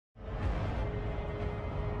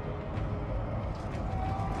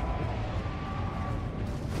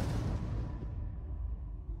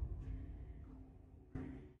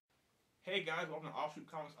Hey guys, welcome to Offshoot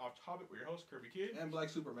Comics Off Topic. We're your host, Kirby Kid. And Black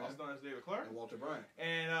Superman. Also known as David Clark. And Walter Bryant.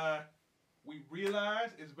 And we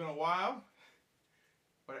realize it's been a while,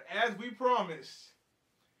 but as we promised,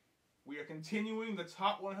 we are continuing the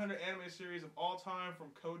top 100 anime series of all time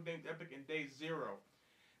from Codenamed Epic and Day Zero.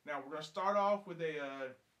 Now, we're going to start off with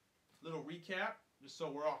a little recap, just so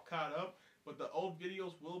we're all caught up, but the old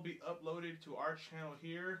videos will be uploaded to our channel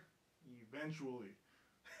here eventually.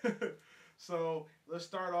 So, let's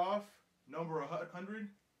start off. Number 100,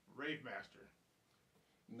 Rave Master.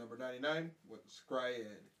 Number 99, what? Scryed.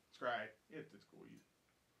 Scry. It's cool.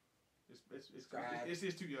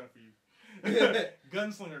 It's too young for you.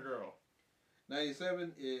 Gunslinger Girl.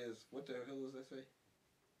 97 is, what the hell does that say?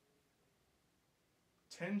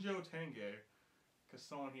 Tenjo Tenge. Because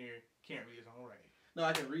someone here can't read his own writing. No,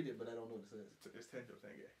 I can read it, but I don't know what it says. It's Tenjo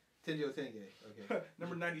Tenge. Tenjo Tenge, okay.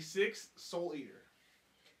 Number 96, Soul Eater.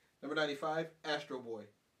 Number 95, Astro Boy,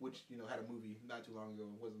 which, you know, had a movie not too long ago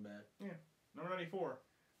and wasn't bad. Yeah. Number 94,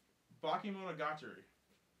 Bakemonogatari.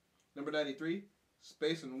 Number 93,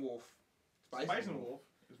 Space and Wolf. Spice and Wolf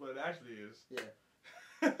is what it actually is.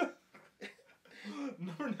 Yeah.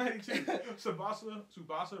 Number 92,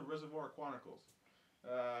 Tsubasa Reservoir Chronicles.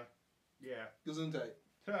 Yeah. Gesundheit.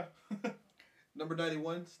 Number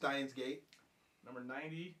 91, Steins Gate. Number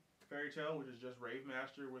 90, Fairy Tail, which is just Rave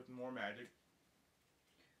Master with more magic.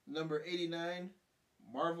 Number 89,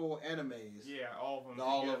 Marvel animes. Yeah, all of them.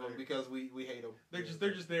 All of them, because we hate them. They're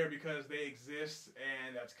just there because they exist,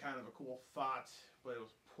 and that's kind of a cool thought, but it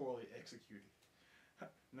was poorly executed.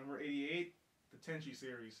 Number 88, the Tenchi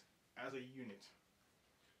series as a unit.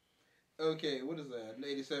 Okay, what is that?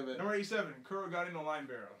 87. Number 87, Kurogane no Line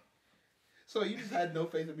Barrel. So you just had no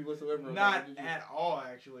faith in me whatsoever. Not at all,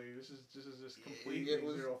 actually. This is just completely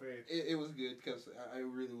zero faith. It was good because I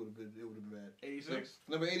really would have been. It would have been bad. 86.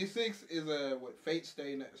 So, number 86 is what? Fate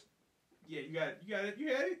Stay Night. Yeah, you got it. You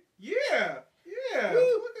had it. Yeah.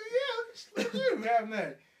 Woo, look at you having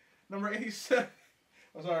that. Number 87.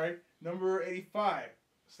 I'm sorry. Number 85,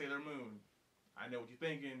 Sailor Moon. I know what you're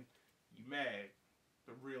thinking. You mad,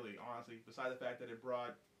 but really, honestly, besides the fact that it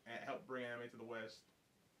helped bring anime to the West.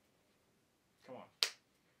 Come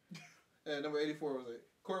on. Number 84 was it?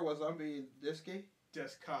 Kore wa Zombie Desuke?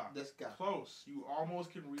 Deska. Close. You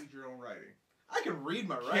almost can read your own writing. I can read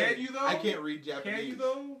my writing. Can you though? I can't read Japanese.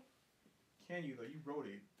 Can you though? You wrote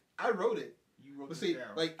it. I wrote it. You wrote it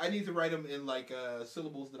down. Like I need to write them in like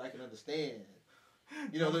syllables that I can understand.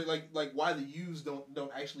 You know, like why the U's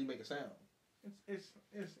don't actually make a sound. It's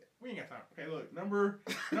we ain't got time. Okay, look. Number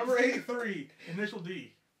 83, Initial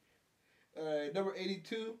D. Number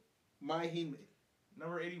 82, My Hime.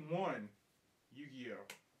 Number 81, Yu-Gi-Oh.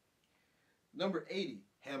 Number 80,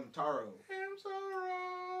 Hamtaro.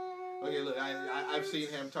 Hamtaro. Okay, look, I've seen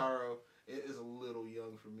Hamtaro. It is a little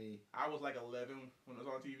young for me. I was like 11 when it was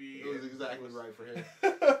on TV. It was exactly right for him.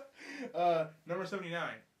 Number 79,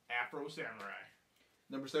 Afro Samurai.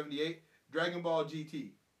 Number 78, Dragon Ball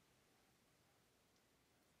GT.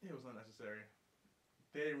 It was unnecessary.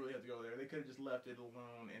 They didn't really have to go there. They could have just left it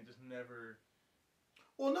alone and just never...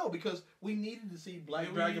 Well, no, because we needed to see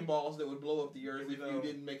black Dragon Balls that would blow up the earth if you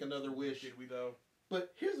didn't make another wish. Did we, though?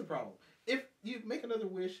 But here's the problem. If you make another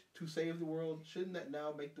wish to save the world, shouldn't that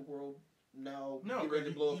now make the world get ready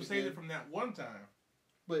to blow up again? You saved it from that one time.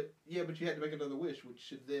 But you had to make another wish, which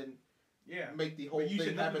should then make the whole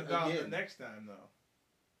thing happen again. The next time, though.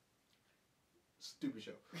 Stupid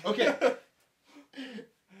show. Okay.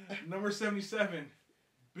 Number 77,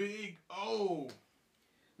 Big O.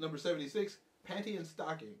 Number 76, Panty and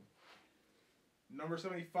Stocking. Number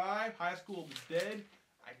 75, High School of the Dead.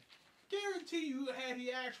 I guarantee you, had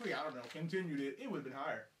he actually, continued it, it would have been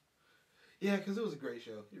higher. Yeah, because it was a great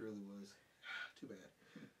show. It really was. Too bad.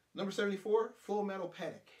 Number 74, Full Metal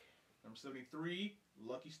Panic. Number 73,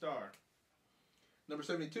 Lucky Star. Number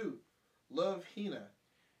 72, Love Hina.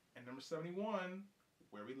 And number 71,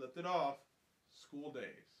 where we left it off, School Days.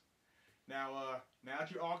 Now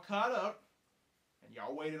that you're all caught up, and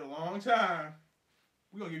y'all waited a long time,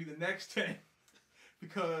 we're going to give you the next 10,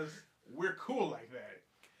 because we're cool like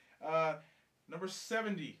that. Number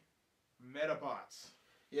 70, Metabots.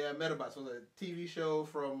 Yeah, Metabots was a TV show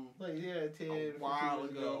from 10, a while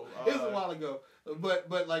ago. It was a while ago.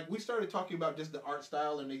 But like we started talking about just the art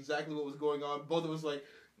style and exactly what was going on. Both of us like,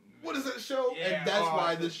 what is that show? Yeah, and that's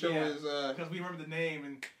why this show is because we remember the name,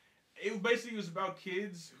 and it basically was about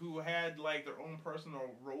kids who had like their own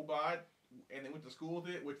personal robot and they went to school with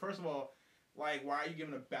it. Which, first of all, like, why are you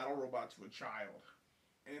giving a battle robot to a child?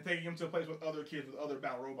 And then taking him to a place with other kids with other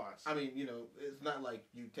battle robots. I mean, it's not like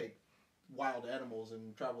you take wild animals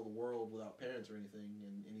and travel the world without parents or anything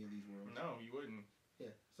in any of these worlds. No, you wouldn't.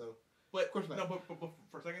 Yeah, so But Of course not. no, but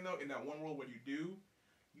for a second though, in that one world where you do,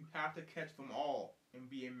 you have to catch them all and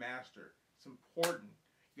be a master. It's important.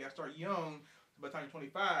 You gotta start young. So by the time you're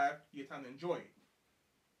 25, you get time to enjoy it.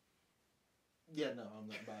 Yeah, no, I'm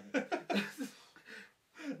not buying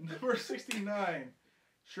it. Number 69,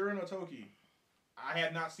 Shura no Toki. I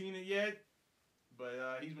have not seen it yet,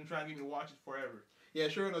 but he's been trying to get me to watch it forever. Yeah,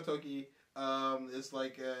 Shura no Toki. It's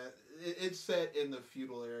like it's set in the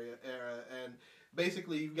feudal era, and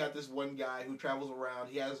basically you've got this one guy who travels around.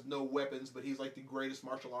 He has no weapons, but he's like the greatest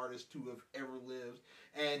martial artist to have ever lived,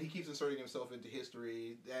 and he keeps inserting himself into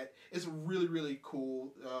history. That it's a really, really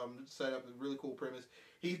cool setup, a really cool premise.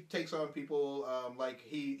 He takes on people like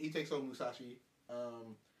he takes on Musashi,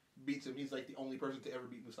 beats him. He's like the only person to ever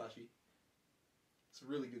beat Musashi. It's a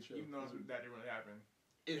really good show. Even though that didn't really happen.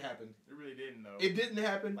 It happened. It really didn't though. It didn't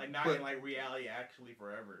happen. Like not in like reality, actually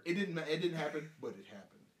forever. It didn't happen, but it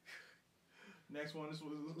happened. Next one. This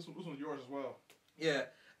one's yours as well. Yeah,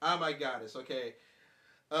 I'm my goddess. Okay.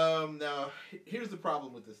 Now here's the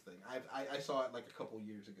problem with this thing. I saw it like a couple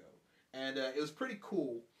years ago, and it was pretty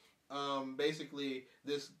cool. Basically,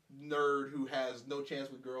 this nerd who has no chance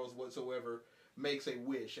with girls whatsoever makes a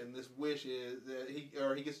wish, and this wish is that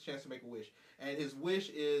he gets a chance to make a wish, and his wish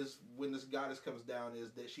is when this goddess comes down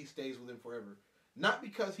is that she stays with him forever, not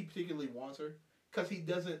because he particularly wants her, because he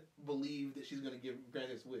doesn't believe that she's going to grant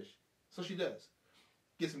his wish, so she does.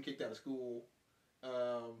 Gets him kicked out of school.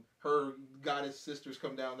 Her goddess sisters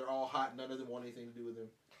come down, they're all hot, none of them want anything to do with him.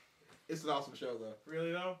 It's an awesome show though.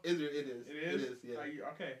 Really though? It is. It is. Yeah.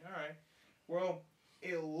 Okay. All right. Well,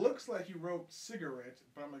 it looks like you wrote cigarette,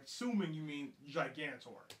 but I'm assuming you mean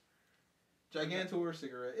Gigantor. Gigantor,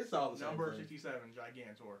 cigarette. It's all the same Number thing. 67,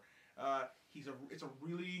 Gigantor. It's a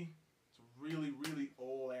really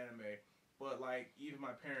old anime, but like even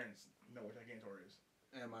my parents know what Gigantor is.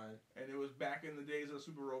 Am I? And it was back in the days of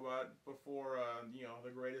Super Robot before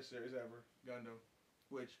the greatest series ever, Gundam,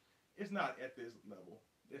 which is not at this level.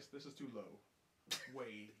 This is too low,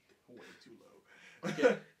 way too low.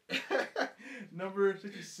 Okay. Number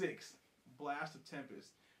 56, Blast of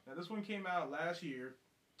Tempest. Now this one came out last year.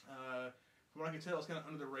 From what I can tell, it's kind of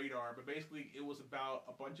under the radar, but basically it was about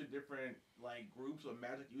a bunch of different like groups of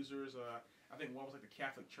magic users. I think one was like the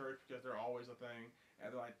Catholic Church because they're always a thing,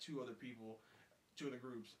 and then like two other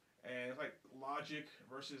groups, and it's like logic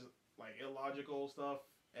versus like illogical stuff.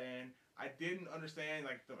 And I didn't understand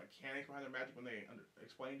like the mechanics behind their magic when they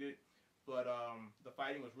explained it, but the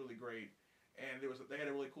fighting was really great. And they had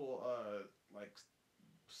a really cool like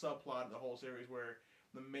subplot of the whole series where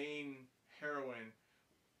the main heroine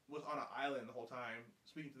was on an island the whole time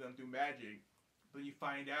speaking to them through magic, but you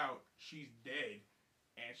find out she's dead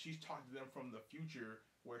and she's talking to them from the future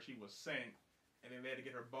where she was sent, and then they had to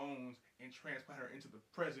get her bones and transplant her into the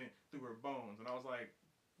present through her bones. And I was like,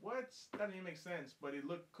 what? That didn't even make sense, but it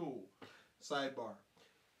looked cool. Sidebar.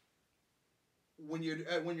 When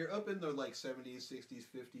you're up in the like 70s, 60s,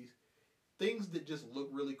 50s, things that just look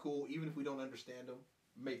really cool, even if we don't understand them,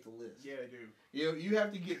 make the list. Yeah, they do. You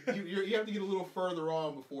have to get you have to get a little further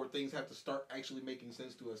on before things have to start actually making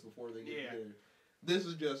sense to us before they get there. This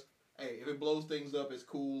is just, hey, if it blows things up, it's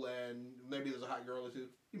cool, and maybe there's a hot girl or two.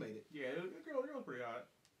 You made it. Yeah, the girl's pretty hot.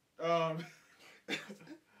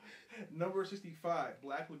 Number 65,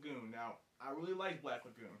 Black Lagoon. Now, I really like Black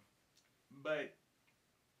Lagoon, but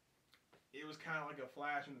it was kind of like a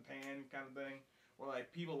flash in the pan kind of thing, where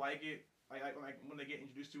like people like it. Like when they get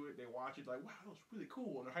introduced to it, they watch it like, wow, that was really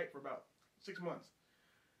cool, and they're hyped for about 6 months.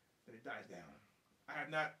 Then it dies down. I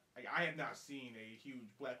have not seen a huge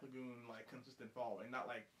Black Lagoon like consistent following, not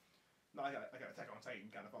like an Attack on Titan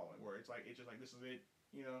kind of following, where it's just like this is it,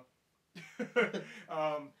 you know.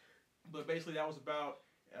 But basically that was about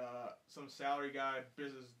some salary guy,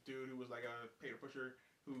 business dude who was like a paper pusher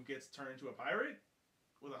who gets turned into a pirate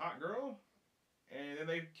with a hot girl, and then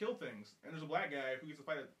they kill things. And there's a black guy who gets to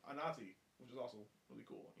fight a Nazi, which is also really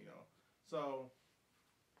cool, you know. So,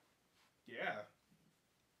 yeah.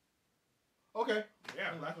 Okay.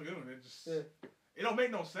 Yeah, Black Lagoon. It don't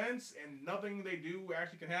make no sense, and nothing they do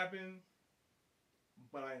actually can happen,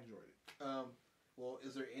 but I enjoyed it. Well,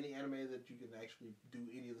 is there any anime that you can actually do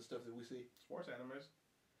any of the stuff that we see? Sports animes.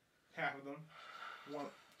 Half of them.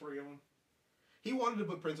 3 of them. He wanted to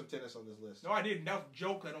put Prince of Tennis on this list. No, I didn't. That was a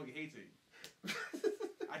joke. I know he hates it.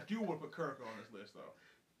 I do want to put Kirk on this list, though.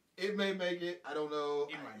 It may make it. I don't know.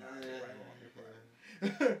 It might not.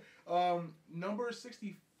 It might. Number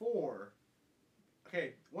 64.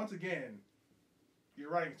 Okay, once again, your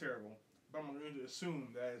writing's terrible, but I'm going to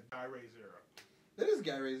assume that it's Guy Ray Zero. That is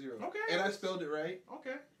Guy Ray Zero. Okay. And I spelled it right.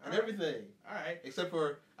 Okay. And everything. All right. Except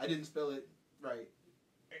for I didn't spell it right.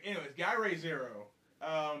 Anyways, Guy Ray Zero.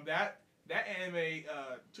 That anime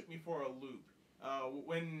took me for a loop.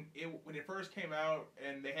 When it first came out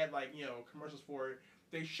and they had like commercials for it,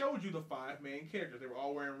 they showed you the 5 main characters. They were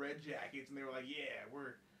all wearing red jackets and they were like, yeah,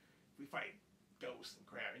 we fight ghosts and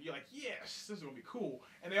crap, and you're like, yes, this is gonna be cool.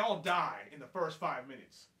 And they all died in the first 5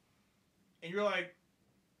 minutes, and you're like,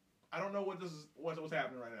 I don't know what's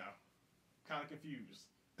happening right now. Kind of confused.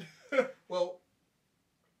 Well,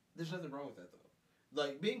 there's nothing wrong with that though.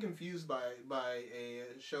 Like being confused by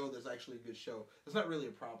a show that's actually a good show, that's not really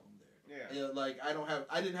a problem there. Yeah. You know, like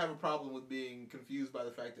I didn't have a problem with being confused by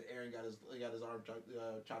the fact that Aaron got his arm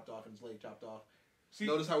chopped off and his leg chopped off. See,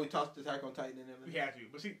 notice how we tossed Attack on Titan in him. We had to,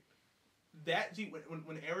 but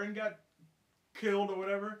when Aaron got killed or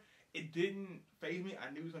whatever, it didn't faze me. I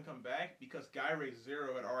knew he was gonna come back because Guy Ray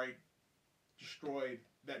Zero had already destroyed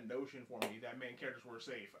that notion for me that main characters were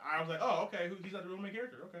safe. I was like, oh, okay, he's not the real main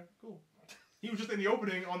character. Okay, cool. He was just in the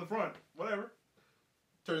opening on the front. Whatever.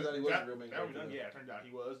 Turns out he was the real main character. Yeah, it turned out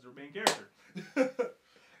he was the main character.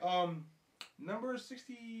 Number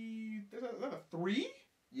 60. Is that a 3?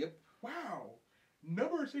 Yep. Wow.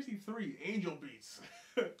 Number 63, Angel Beats.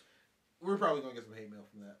 We're probably gonna get some hate mail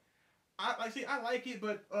from that. I like it,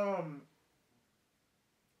 but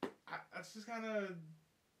that's just kind of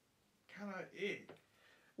it.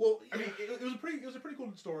 Well, I mean, it was a pretty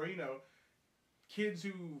cool story, Kids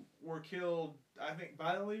who were killed, I think,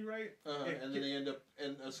 violently, right? And then they end up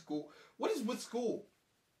in a school. What is with school?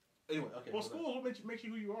 Anyway, okay. Well, school is what makes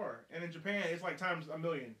you who you are, and in Japan, it's like times a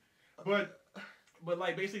million. But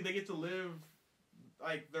like basically, they get to live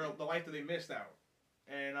like the life that they missed out,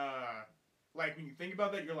 and like when you think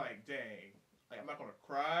about that, you're like, dang. Like, I'm not gonna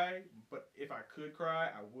cry, but if I could cry,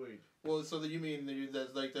 I would. Well, so that you mean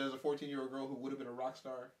there's a 14-year-old girl who would have been a rock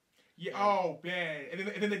star? Yeah. Oh man. And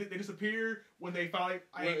then they disappear when they finally.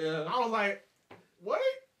 I was like, what?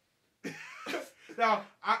 Now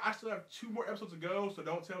I still have 2 more episodes to go, so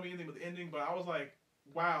don't tell me anything about the ending. But I was like,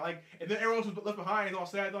 wow. Like, and then everyone else was left behind is all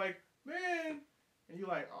sad. They're like, man, and you're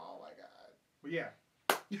like, oh my god. But yeah.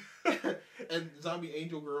 And zombie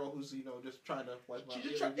angel girl who's just trying to wipe out. But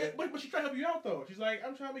she's trying to help you out though. She's like,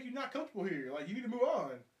 I'm trying to make you not comfortable here. Like, you need to move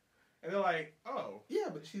on. And they're like, oh. Yeah,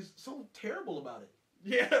 but she's so terrible about it.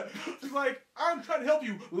 Yeah. She's like, I'm trying to help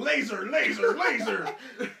you. Laser.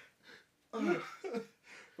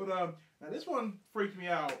 But now this one freaked me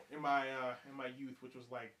out in my youth, which was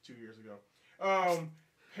like 2 years ago.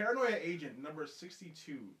 Paranoia Agent number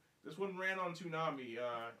 62. This one ran on Toonami,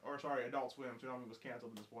 Adult Swim. Toonami was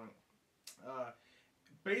canceled at this point.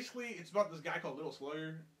 Basically, it's about this guy called Little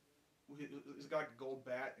Slugger. He's got like a gold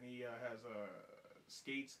bat, and he has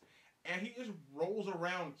skates, and he just rolls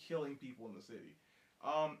around killing people in the city.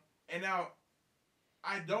 And now,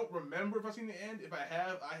 I don't remember if I've seen the end. If I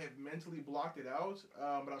have mentally blocked it out.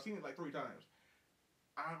 But I've seen it like 3 times.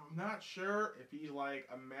 I'm not sure if he's like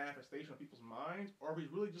a manifestation of people's minds, or if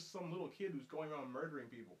he's really just some little kid who's going around murdering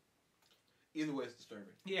people. Either way, it's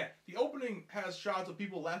disturbing. Yeah, the opening has shots of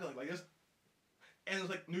people laughing like this, and there's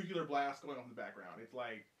like nuclear blasts going on in the background. It's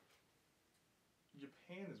like,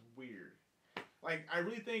 Japan is weird. Like, I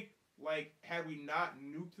really think, like, had we not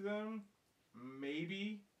nuked them,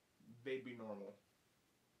 maybe they'd be normal.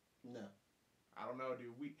 No. I don't know,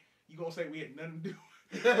 dude. You gonna say we had nothing to do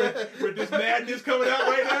with this madness coming out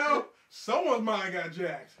right now? Someone's mind got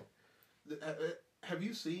jacked. Have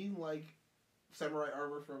you seen, like, samurai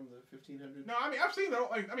armor from the 1500s? No, I mean, I've seen them.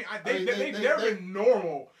 They've never been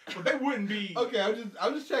normal, but they wouldn't be. Okay,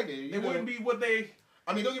 I'm just checking. They wouldn't be what they.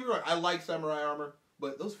 I mean, don't get me wrong. I like samurai armor,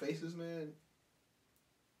 but those faces, man.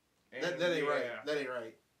 That ain't right. That ain't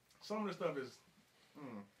right. Some of the stuff is.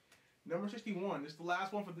 Number 61. This is the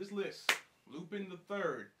last one for this list. Lupin the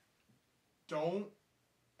Third. Don't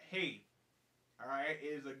hate. All right,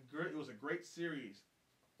 it was a great series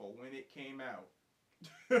for when it came out.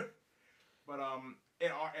 But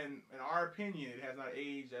in our opinion, it has not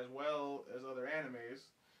aged as well as other animes.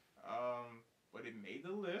 But it made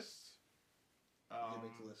the list. It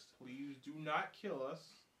makes the list. Please do not kill us.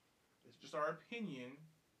 It's just our opinion,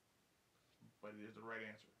 but it is the right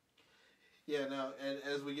answer. Yeah. Now, and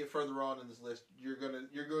as we get further on in this list, you're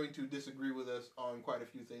going to disagree with us on quite a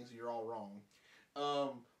few things. You're all wrong.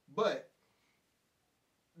 But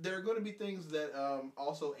there are going to be things that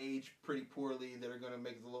also age pretty poorly that are going to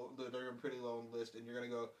make they're a pretty low on the list, and you're going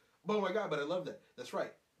to go, oh my god, but I love that. That's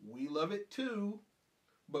right. We love it too,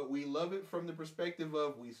 but we love it from the perspective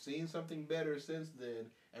of we've seen something better since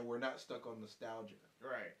then, and we're not stuck on nostalgia.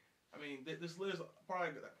 Right. I mean, this list, part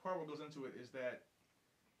of what goes into it is that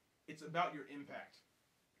it's about your impact,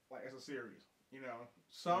 like as a series.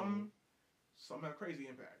 Some have crazy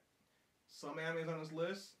impact. Some animes on this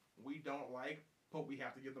list we don't like but we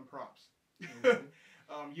have to give them props. Mhm.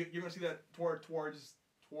 You're gonna see that towards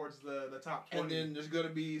the top 20. And then there's going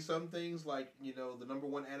to be some things like, you know, the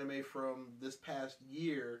 #1 anime from this past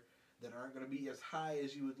year that aren't going to be as high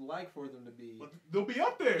as you would like for them to be. But they'll be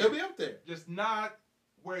up there. They'll be up there. Just not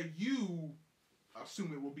where you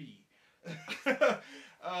assume it will be. But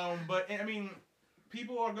I mean,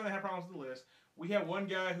 people are gonna have problems with the list. We have one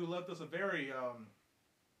guy who left us a very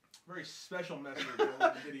special message on one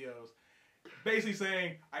of the videos, basically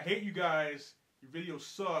saying, "I hate you guys. Your video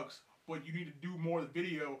sucks, but you need to do more of the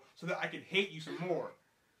video so that I can hate you some more."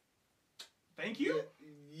 Thank you.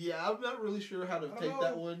 Yeah, I'm not really sure how to take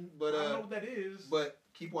that one, but I don't know what that is. But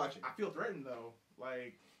keep watching. I feel threatened though.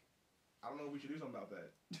 Like, I don't know if we should do something about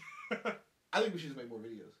that. I think we should just make more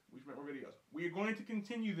videos. We should make more videos. We are going to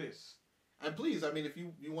continue this. And please, I mean, if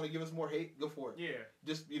you want to give us more hate, go for it. Yeah.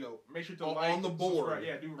 Just, you know, make sure to like, on the board. Subscribe.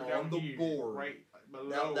 Yeah, do it down on the here, board. right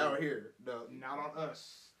below. Down here. No. Not on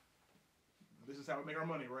us. This is how we make our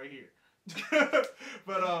money, right here.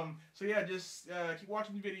 But so yeah, just keep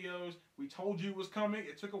watching the videos. We told you it was coming.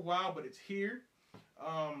 It took a while, but it's here.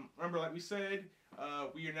 Remember, like we said,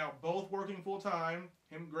 we are now both working full time.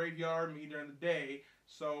 Him graveyard, me during the day.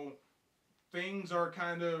 So things are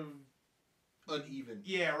kind of uneven.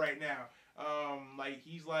 Yeah, right now. Like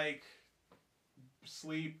he's like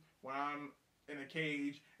sleep when I'm in a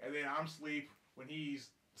cage, and then I'm sleep when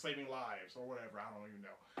he's saving lives or whatever. I don't even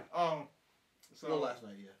know. So well, last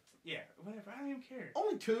night, yeah. Yeah, whatever. I don't even care.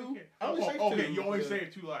 Only 2. I only saved 2. Okay, you only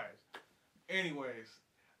saved 2 lives. Anyways,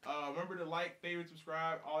 remember to like, favorite,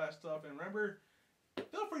 subscribe, all that stuff, and remember,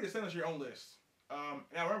 feel free to send us your own list.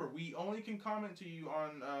 Now remember, we only can comment to you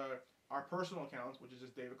on our personal accounts, which is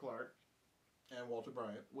just David Clark and Walter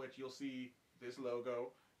Bryant, which you'll see this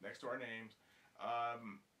logo next to our names.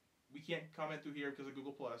 We can't comment through here because of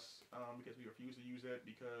Google Plus, because we refuse to use it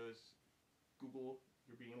because Google,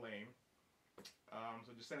 you're being lame.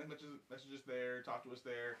 So just send us messages there, talk to us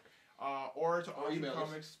there, or to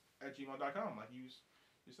comics@gmail.com, like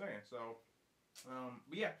you're saying. So,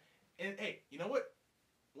 but yeah, and hey, you know what?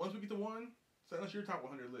 Once we get to 1, send us your top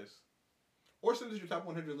 100 list. Or send us your top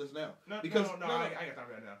 100 list now. No, I ain't got time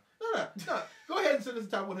for that now. No. Go ahead and send us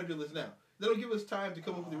the top 100 list now. That'll give us time to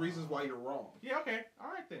come up with the reasons why you're wrong. Yeah, okay.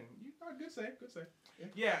 All right, then. Good save.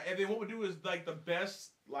 Yeah, and then what we'll do is, like, the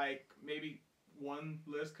best, like, maybe 1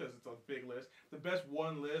 list, because it's a big list. The best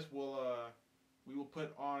 1 list we will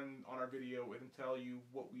put on our video and tell you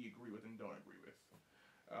what we agree with and don't agree with.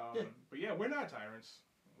 But yeah, we're not tyrants.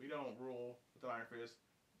 We don't rule with an iron fist,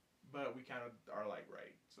 but we kind of are like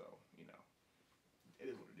right. So, you know, it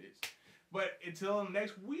is what it is. But until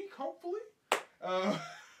next week, hopefully,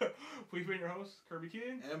 we've been your hosts, Kirby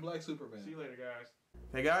Kid and Black Superman. See you later, guys.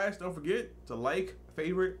 Hey guys, don't forget to like,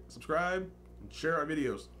 favorite, subscribe, and share our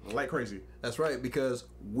videos like crazy. That's right, because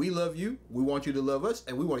we love you, we want you to love us,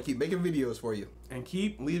 and we want to keep making videos for you. And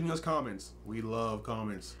keep leaving us comments. We love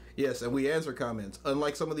comments. Yes, and we answer comments.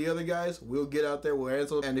 Unlike some of the other guys, we'll get out there, we'll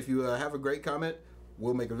answer, and if you have a great comment,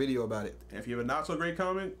 we'll make a video about it. And if you have a not so great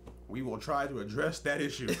comment, we will try to address that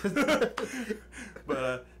issue.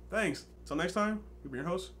 But thanks. Till next time, we've been your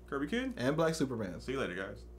hosts, Kirby Kid and Black Superman. See you later, guys.